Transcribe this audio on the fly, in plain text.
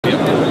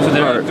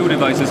are two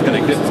devices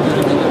connected,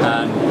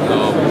 and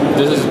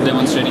this is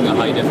demonstrating a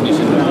high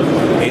definition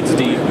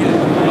HD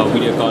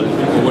video call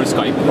over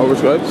Skype. Over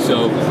Skype?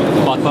 So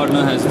Path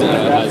Partner has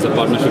a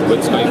partnership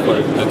with Skype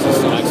for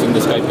accessing the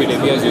Skype Kit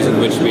APIs, using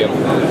which we have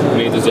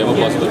made this demo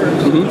possible.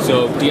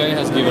 So TI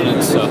has given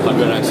its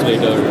hardware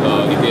accelerator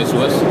APIs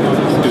to us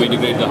to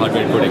integrate the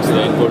hardware codecs,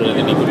 the encoder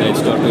and the decoder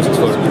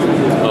H.264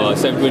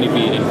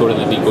 720p encoder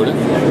and the decoder.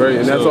 Right,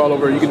 and that's all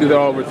over, you can do that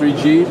all over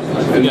 3G?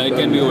 Yeah, it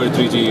can be over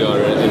 3G or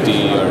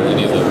LTE or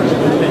any of them.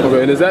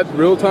 Okay, and is that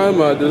real time?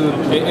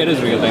 It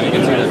is real time, you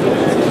can see that.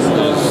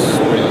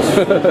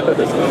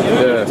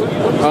 Yeah.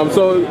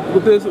 So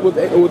with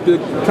the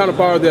kind of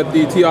power that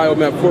the TI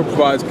OMAP 4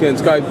 provides, can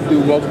Skype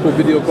do multiple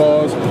video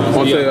calls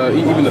on say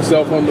even a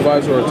cell phone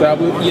device or a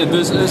tablet? Yeah,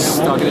 this is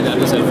targeted at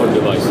the cell phone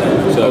device.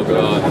 So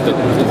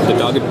the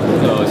target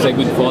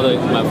segment for the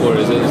OMAP 4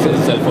 is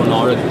a cell phone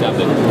or a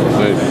tablet.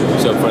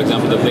 Nice. So for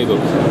example, the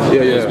playbook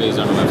is based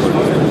on OMAP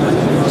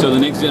 4. So the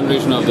next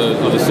generation of the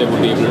chip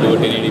would be able to do a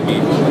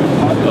 1080p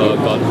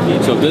call.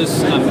 So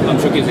this I'm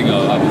showcasing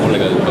more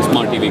like a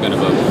smart TV kind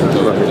of a.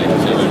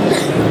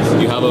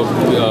 You have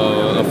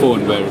a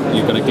phone where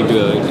you're connecting to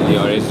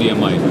your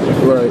HDMI,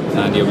 right,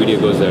 and your video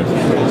goes there.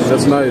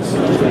 That's nice.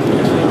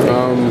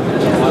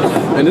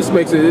 And this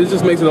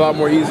just makes it a lot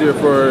more easier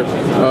for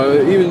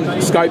even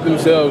Skype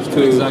themselves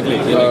to. Exactly.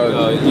 You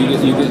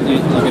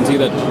can see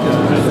that.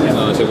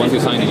 So once you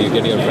sign in, you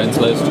get your friends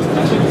list.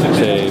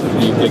 Say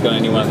you click on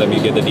any one of them, you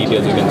get the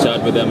details. You can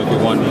chat with them if you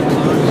want.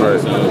 Right.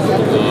 So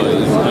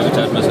a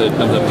chat message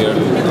comes up here.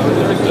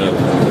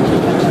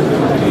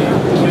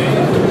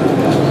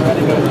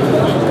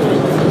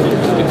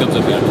 It comes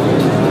up here.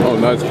 Oh,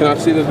 nice. Can I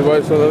see the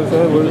device on the other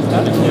side? What is it?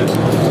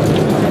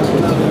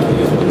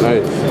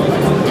 Nice.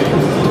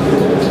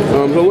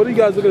 So what are you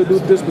guys looking to do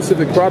with this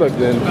specific product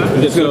then?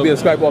 Is it going to be a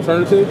Skype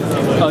alternative?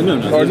 No.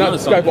 Or not a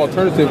Skype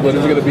alternative, but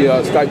is it going to be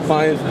a Skype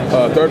client,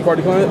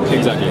 third-party client?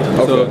 Exactly.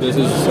 Okay. So this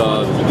is,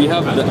 we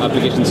have the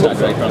application stack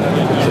right from the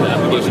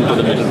application to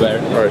the middleware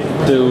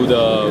to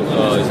the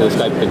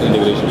Skype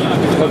integration.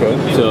 Okay.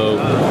 So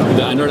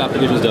the Android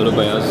application is developed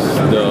by us.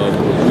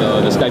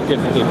 The Skype Kit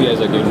APIs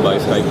are given by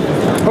Skype.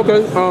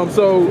 Okay.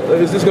 So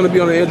is this going to be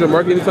on the Android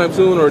market anytime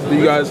soon, or do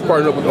you guys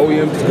partner up with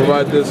OEMs to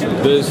provide this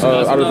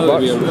out of the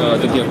box? We are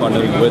thinking of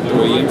partnering with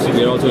OEMs.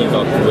 We are also in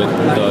talk with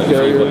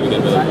what we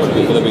can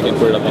build so that we can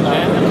put it up on the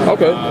market.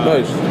 Okay,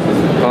 nice.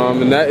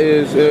 And that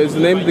is the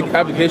name of the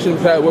application.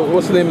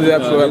 What's the name of the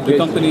actual application? The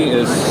company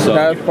is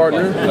Path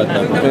Partner.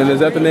 And is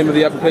that the name of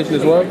the application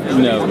as well?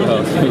 No,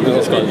 we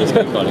just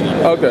calling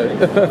it. Okay.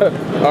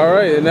 All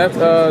right, and that's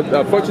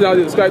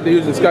functionality of Skype. They're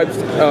using Skype's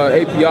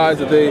APIs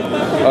that they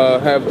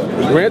have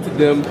granted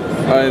them,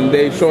 and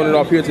they've shown it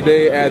off here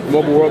today at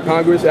Mobile World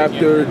Congress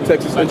after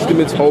Texas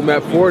Instruments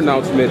OMAP 4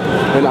 announcement.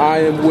 And I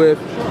am with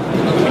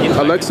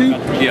Alexi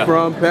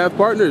from Path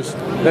Partners.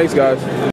 Thanks, guys.